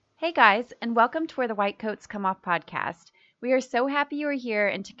Hey guys, and welcome to Where the White Coats Come Off podcast. We are so happy you are here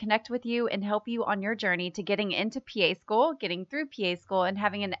and to connect with you and help you on your journey to getting into PA school, getting through PA school, and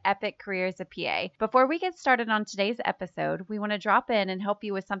having an epic career as a PA. Before we get started on today's episode, we want to drop in and help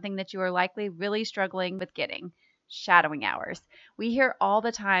you with something that you are likely really struggling with getting. Shadowing hours. We hear all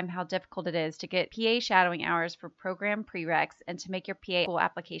the time how difficult it is to get PA shadowing hours for program prereqs and to make your PA school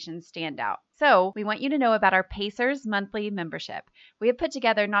application stand out. So we want you to know about our Pacers monthly membership. We have put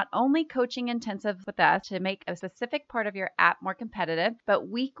together not only coaching intensive with us to make a specific part of your app more competitive, but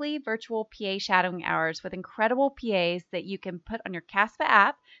weekly virtual PA shadowing hours with incredible PAs that you can put on your CASPA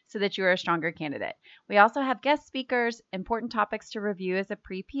app so that you are a stronger candidate. We also have guest speakers, important topics to review as a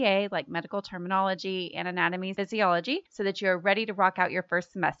pre-PA like medical terminology and anatomy physiology so that you are ready to rock out your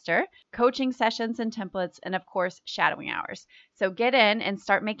first semester, coaching sessions and templates, and of course, shadowing hours. So get in and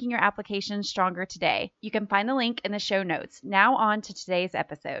start making your application stronger today. You can find the link in the show notes. Now on to today's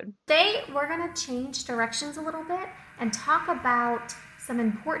episode. Today, we're going to change directions a little bit and talk about some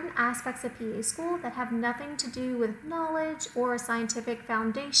important aspects of PA school that have nothing to do with knowledge or a scientific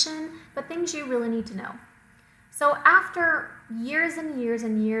foundation, but things you really need to know. So after years and years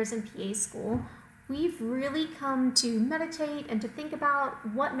and years in PA school, we've really come to meditate and to think about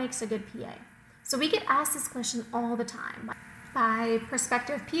what makes a good PA. So we get asked this question all the time by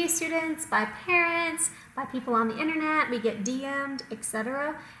prospective PA students, by parents, by people on the internet. We get DM'd,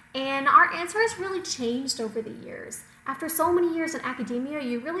 etc. And our answer has really changed over the years. After so many years in academia,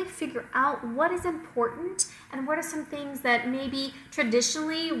 you really figure out what is important and what are some things that maybe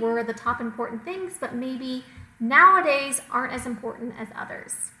traditionally were the top important things, but maybe nowadays aren't as important as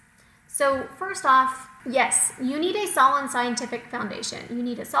others. So first off, yes, you need a solid scientific foundation. You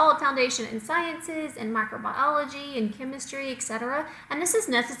need a solid foundation in sciences, in microbiology, in chemistry, etc. And this is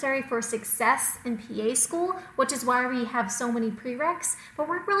necessary for success in PA school, which is why we have so many prereqs. But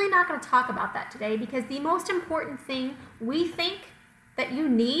we're really not going to talk about that today because the most important thing we think that you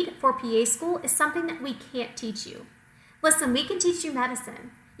need for PA school is something that we can't teach you. Listen, we can teach you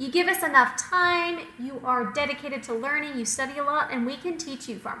medicine. You give us enough time, you are dedicated to learning, you study a lot, and we can teach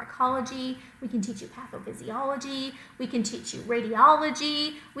you pharmacology, we can teach you pathophysiology, we can teach you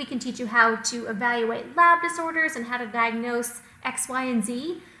radiology, we can teach you how to evaluate lab disorders and how to diagnose X, Y, and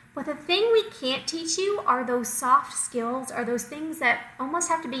Z. But the thing we can't teach you are those soft skills, are those things that almost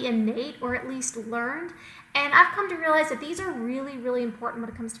have to be innate or at least learned. And I've come to realize that these are really, really important when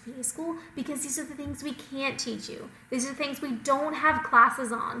it comes to PA school because these are the things we can't teach you. These are the things we don't have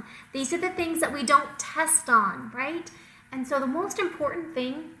classes on. These are the things that we don't test on, right? And so the most important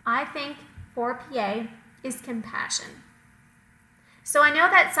thing, I think, for a PA is compassion. So I know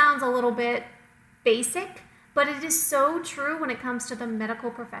that sounds a little bit basic, but it is so true when it comes to the medical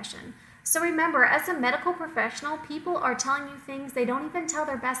profession. So remember, as a medical professional, people are telling you things they don't even tell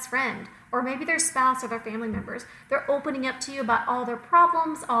their best friend, or maybe their spouse or their family members. They're opening up to you about all their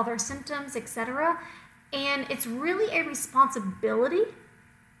problems, all their symptoms, etc. And it's really a responsibility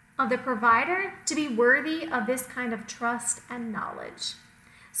of the provider to be worthy of this kind of trust and knowledge.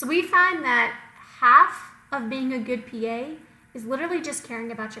 So we find that half of being a good PA is literally just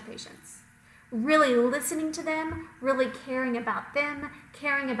caring about your patients. Really listening to them, really caring about them,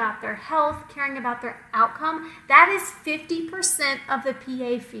 caring about their health, caring about their outcome. That is 50% of the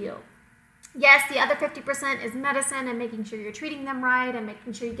PA field. Yes, the other 50% is medicine and making sure you're treating them right and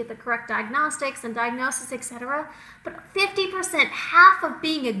making sure you get the correct diagnostics and diagnosis, etc. But 50%, half of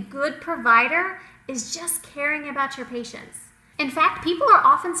being a good provider is just caring about your patients. In fact, people are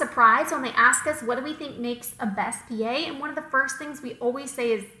often surprised when they ask us, what do we think makes a best PA? And one of the first things we always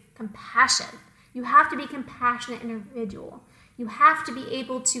say is compassion. You have to be a compassionate individual. You have to be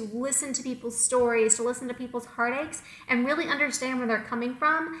able to listen to people's stories, to listen to people's heartaches, and really understand where they're coming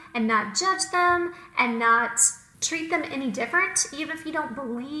from and not judge them and not treat them any different. Even if you don't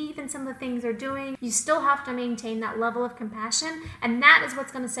believe in some of the things they're doing, you still have to maintain that level of compassion, and that is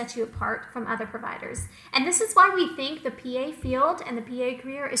what's going to set you apart from other providers. And this is why we think the PA field and the PA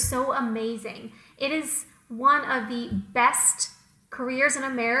career is so amazing. It is one of the best careers in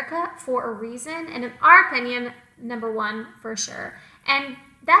America for a reason, and in our opinion, number one for sure. And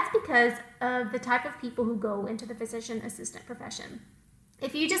that's because of the type of people who go into the physician assistant profession.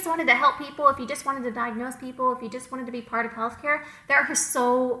 If you just wanted to help people, if you just wanted to diagnose people, if you just wanted to be part of healthcare, there are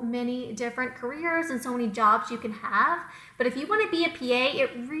so many different careers and so many jobs you can have. But if you want to be a PA, it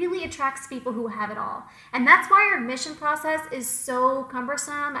really attracts people who have it all. And that's why our admission process is so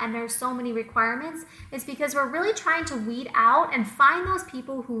cumbersome and there's so many requirements. It's because we're really trying to weed out and find those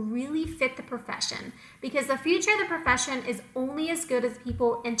people who really fit the profession. Because the future of the profession is only as good as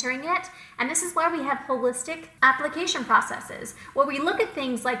people entering it. And this is why we have holistic application processes, where we look at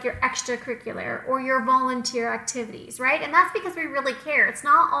things like your extracurricular or your volunteer activities, right? And that's because we really care. It's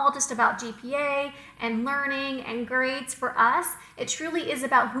not all just about GPA and learning and grades for us. It truly is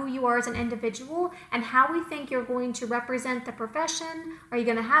about who you are as an individual and how we think you're going to represent the profession. Are you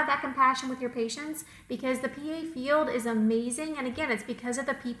going to have that compassion with your patients? Because the PA field is amazing. And again, it's because of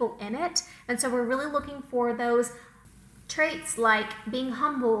the people in it. And so we're really looking for those traits like being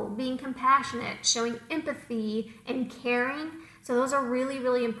humble, being compassionate, showing empathy, and caring. So those are really,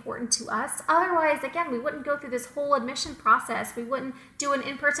 really important to us. Otherwise, again, we wouldn't go through this whole admission process. We wouldn't do an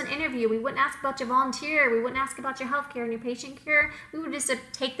in-person interview. We wouldn't ask about your volunteer. We wouldn't ask about your healthcare and your patient care. We would just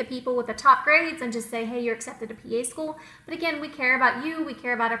take the people with the top grades and just say, hey, you're accepted to PA school. But again, we care about you. We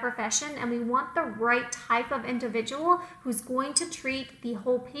care about our profession. And we want the right type of individual who's going to treat the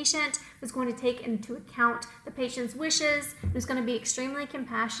whole patient, who's going to take into account the patient's wishes, who's going to be extremely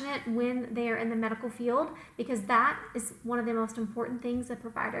compassionate when they are in the medical field, because that is one of the most important things a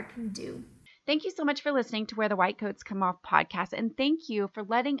provider can do. Thank you so much for listening to Where the White Coats Come Off podcast, and thank you for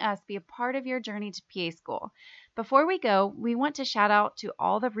letting us be a part of your journey to PA school. Before we go, we want to shout out to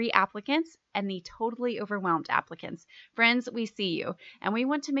all the reapplicants and the totally overwhelmed applicants. Friends, we see you, and we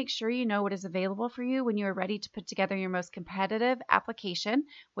want to make sure you know what is available for you when you are ready to put together your most competitive application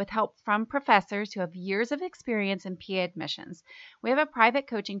with help from professors who have years of experience in PA admissions. We have a private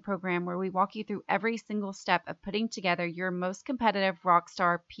coaching program where we walk you through every single step of putting together your most competitive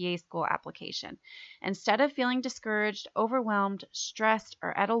Rockstar PA school application. Instead of feeling discouraged, overwhelmed, stressed,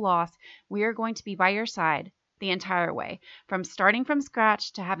 or at a loss, we are going to be by your side the entire way, from starting from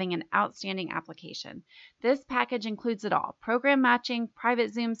scratch to having an outstanding application. This package includes it all: program matching,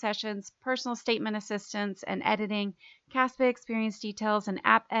 private Zoom sessions, personal statement assistance and editing, CASPA experience details and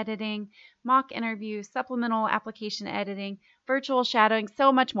app editing, mock interviews, supplemental application editing, virtual shadowing,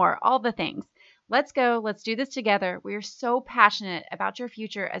 so much more, all the things. Let's go. Let's do this together. We are so passionate about your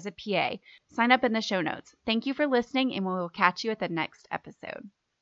future as a PA. Sign up in the show notes. Thank you for listening, and we will catch you at the next episode.